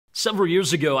Several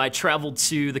years ago, I traveled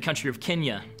to the country of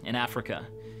Kenya in Africa.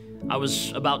 I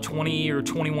was about 20 or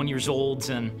 21 years old,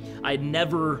 and I had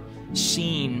never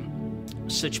seen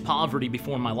such poverty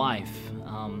before in my life.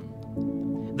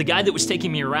 The guy that was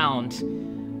taking me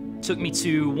around took me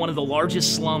to one of the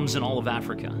largest slums in all of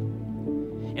Africa.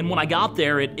 And when I got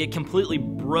there, it completely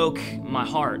broke my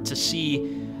heart to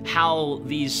see how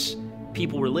these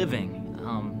people were living.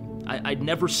 I'd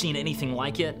never seen anything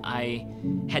like it. I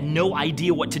had no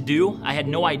idea what to do. I had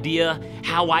no idea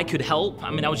how I could help.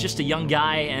 I mean, I was just a young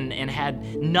guy and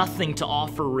had nothing to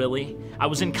offer, really. I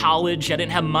was in college. I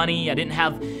didn't have money. I didn't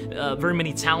have very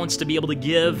many talents to be able to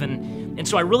give. And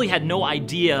so I really had no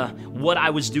idea what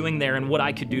I was doing there and what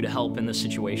I could do to help in this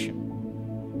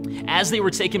situation. As they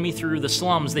were taking me through the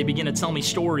slums, they began to tell me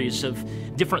stories of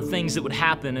different things that would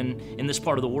happen in this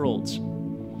part of the world.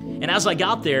 And as I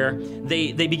got there,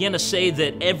 they began to say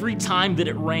that every time that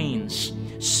it rains,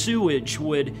 sewage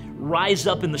would rise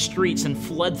up in the streets and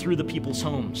flood through the people's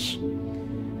homes.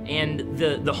 And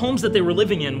the homes that they were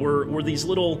living in were these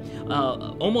little,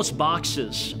 almost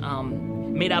boxes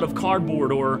made out of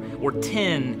cardboard or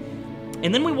tin.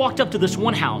 And then we walked up to this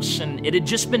one house, and it had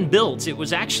just been built. It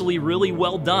was actually really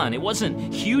well done. It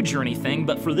wasn't huge or anything,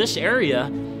 but for this area,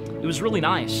 it was really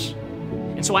nice.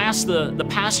 And so I asked the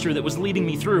pastor that was leading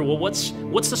me through, well, what's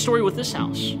the story with this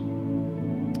house?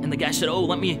 And the guy said,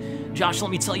 Josh, let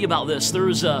me tell you about this. There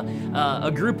was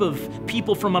a group of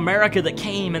people from America that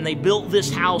came, and they built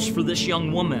this house for this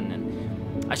young woman.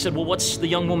 And I said, well, what's the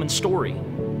young woman's story?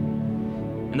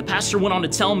 And the pastor went on to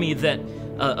tell me that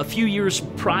a few years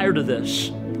prior to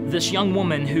this young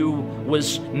woman who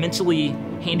was mentally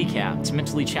handicapped,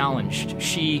 mentally challenged,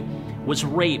 she was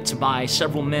raped by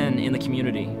several men in the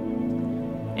community.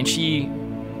 And she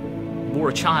bore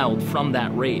a child from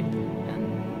that rape.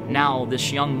 And now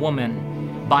this young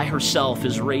woman by herself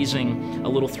is raising a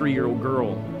little 3-year-old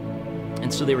girl.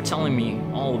 And so they were telling me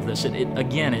all of this.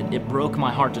 It broke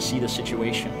my heart to see this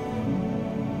situation.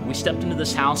 We stepped into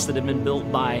this house that had been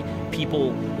built by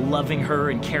people loving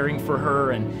her and caring for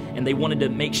her, and they wanted to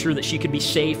make sure that she could be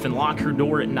safe and lock her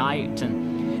door at night.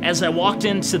 And as I walked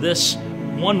into this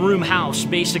one-room house,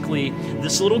 basically,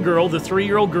 this little girl, the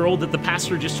 3-year-old girl that the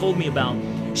pastor just told me about,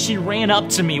 she ran up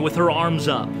to me with her arms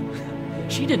up.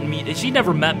 She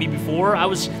never met me before. I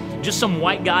was just some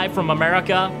white guy from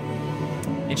America,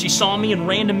 and she saw me and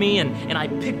ran to me, and I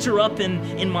picked her up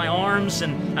in my arms,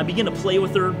 and I began to play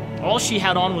with her. All she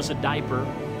had on was a diaper.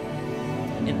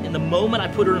 And the moment I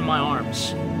put her in my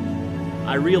arms,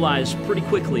 I realized pretty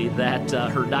quickly that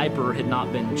her diaper had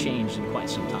not been changed in quite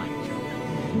some time.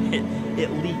 It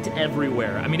leaked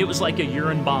everywhere. I mean, it was like a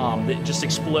urine bomb that just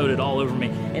exploded all over me.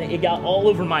 And it got all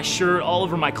over my shirt, all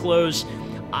over my clothes.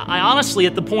 I honestly,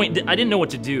 at the point, I didn't know what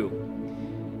to do.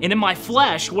 And in my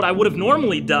flesh, what I would have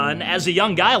normally done as a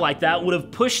young guy like that would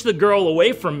have pushed the girl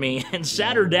away from me and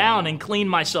sat her down and cleaned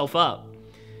myself up.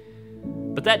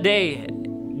 But that day,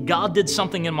 God did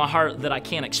something in my heart that I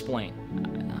can't explain.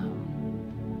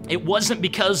 It wasn't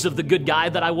because of the good guy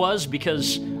that I was,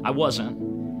 because I wasn't.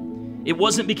 It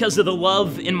wasn't because of the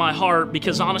love in my heart,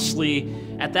 because honestly,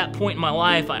 at that point in my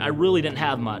life, I really didn't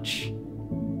have much.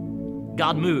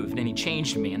 God moved and He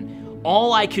changed me, and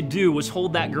all I could do was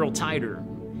hold that girl tighter.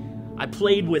 I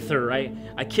played with her.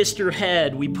 I kissed her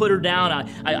head. We put her down.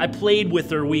 I played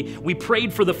with her. We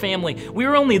prayed for the family. We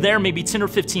were only there maybe 10 or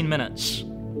 15 minutes.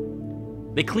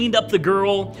 They cleaned up the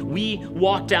girl. We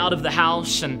walked out of the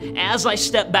house, and as I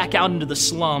stepped back out into the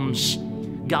slums,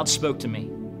 God spoke to me.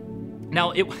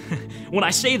 Now, when I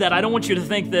say that, I don't want you to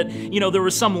think that, there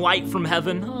was some light from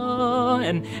heaven,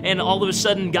 and all of a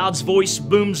sudden God's voice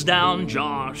booms down,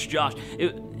 Josh.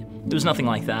 It was nothing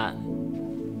like that.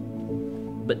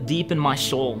 But deep in my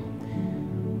soul,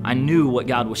 I knew what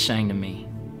God was saying to me.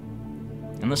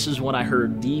 And this is what I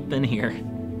heard deep in here.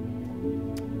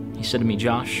 He said to me,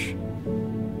 Josh,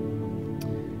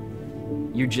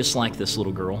 you're just like this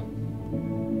little girl.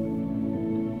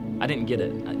 I didn't get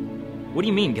it. What do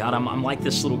you mean, God? I'm like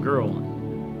this little girl.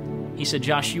 He said,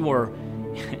 Josh, you are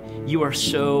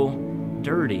so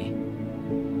dirty.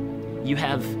 You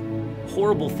have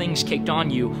horrible things caked on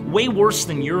you, way worse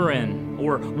than urine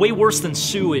or way worse than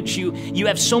sewage. You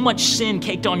have so much sin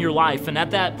caked on your life. And at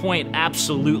that point,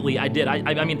 absolutely, I did.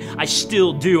 I mean, I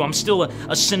still do. I'm still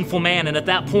a sinful man. And at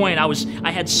that point, I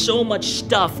had so much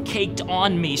stuff caked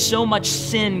on me, so much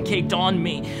sin caked on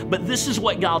me. But this is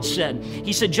what God said.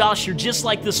 He said, Josh, you're just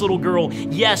like this little girl.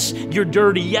 Yes, you're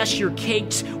dirty. Yes, you're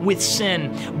caked with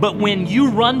sin. But when you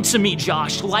run to me,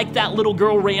 Josh, like that little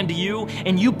girl ran to you,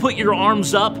 and you put your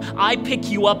arms up, I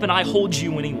pick you up and I hold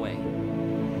you anyway.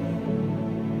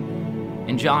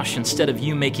 And Josh, instead of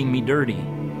you making me dirty,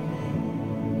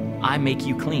 I make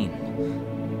you clean.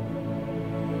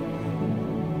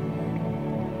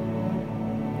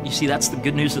 You see, that's the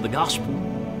good news of the gospel.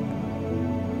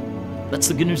 That's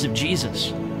the good news of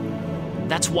Jesus.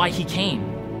 That's why he came.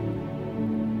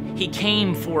 He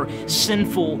came for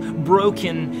sinful,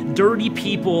 broken, dirty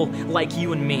people like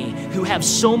you and me who have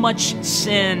so much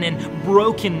sin and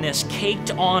brokenness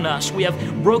caked on us. We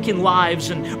have broken lives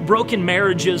and broken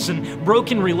marriages and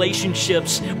broken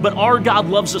relationships, but our God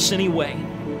loves us anyway.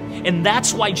 And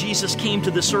that's why Jesus came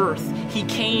to this earth. He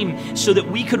came so that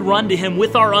we could run to him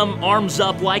with our arms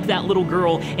up like that little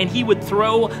girl, and he would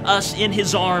throw us in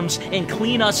his arms and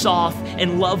clean us off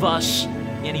and love us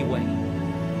anyway.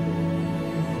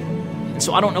 And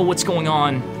so I don't know what's going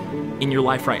on in your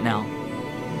life right now.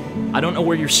 I don't know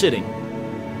where you're sitting,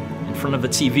 in front of a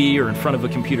TV or in front of a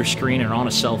computer screen or on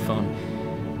a cell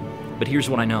phone. But here's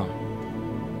what I know,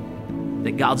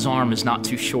 that God's arm is not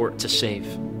too short to save.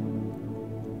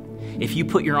 If you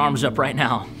put your arms up right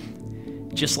now,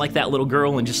 just like that little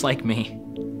girl and just like me,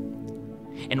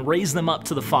 and raise them up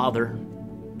to the Father,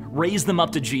 raise them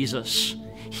up to Jesus,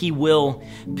 he will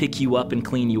pick you up and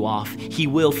clean you off. He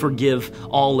will forgive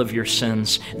all of your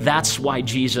sins. That's why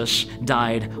Jesus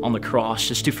died on the cross,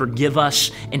 is to forgive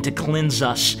us and to cleanse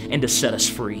us and to set us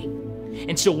free.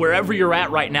 And so wherever you're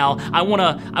at right now, I want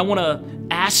to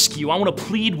ask you, I want to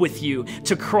plead with you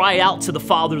to cry out to the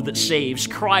Father that saves,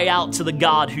 cry out to the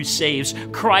God who saves,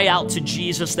 cry out to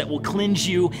Jesus that will cleanse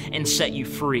you and set you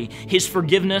free. His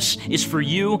forgiveness is for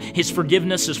you. His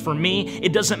forgiveness is for me.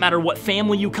 It doesn't matter what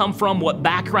family you come from, what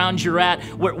background you're at,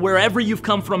 wherever you've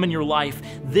come from in your life,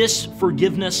 this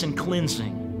forgiveness and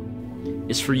cleansing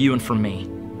is for you and for me.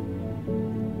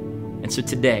 And so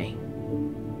today,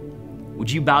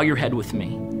 would you bow your head with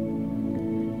me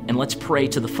and let's pray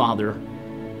to the Father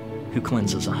who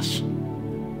cleanses us.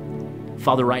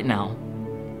 Father, right now,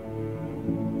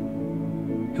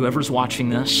 whoever's watching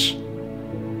this,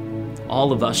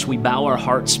 all of us, we bow our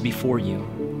hearts before you,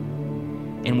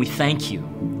 and we thank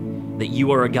you that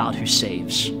you are a God who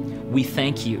saves. We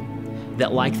thank you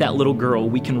that like that little girl,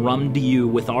 we can run to you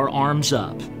with our arms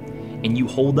up, and you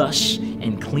hold us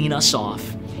and clean us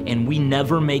off, and we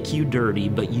never make you dirty,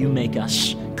 but you make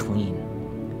us clean.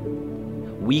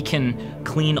 We can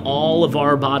clean all of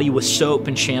our body with soap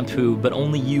and shampoo, but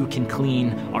only you can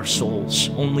clean our souls.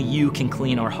 Only you can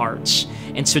clean our hearts.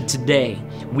 And so today,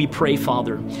 we pray,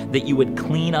 Father, that you would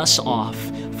clean us off,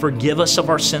 forgive us of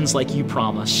our sins like you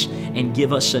promise, and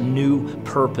give us a new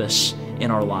purpose in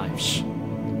our lives.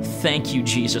 Thank you,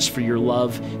 Jesus, for your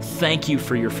love. Thank you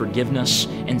for your forgiveness,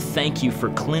 and thank you for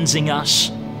cleansing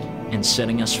us and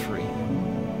setting us free.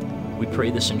 We pray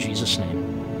this in Jesus' name.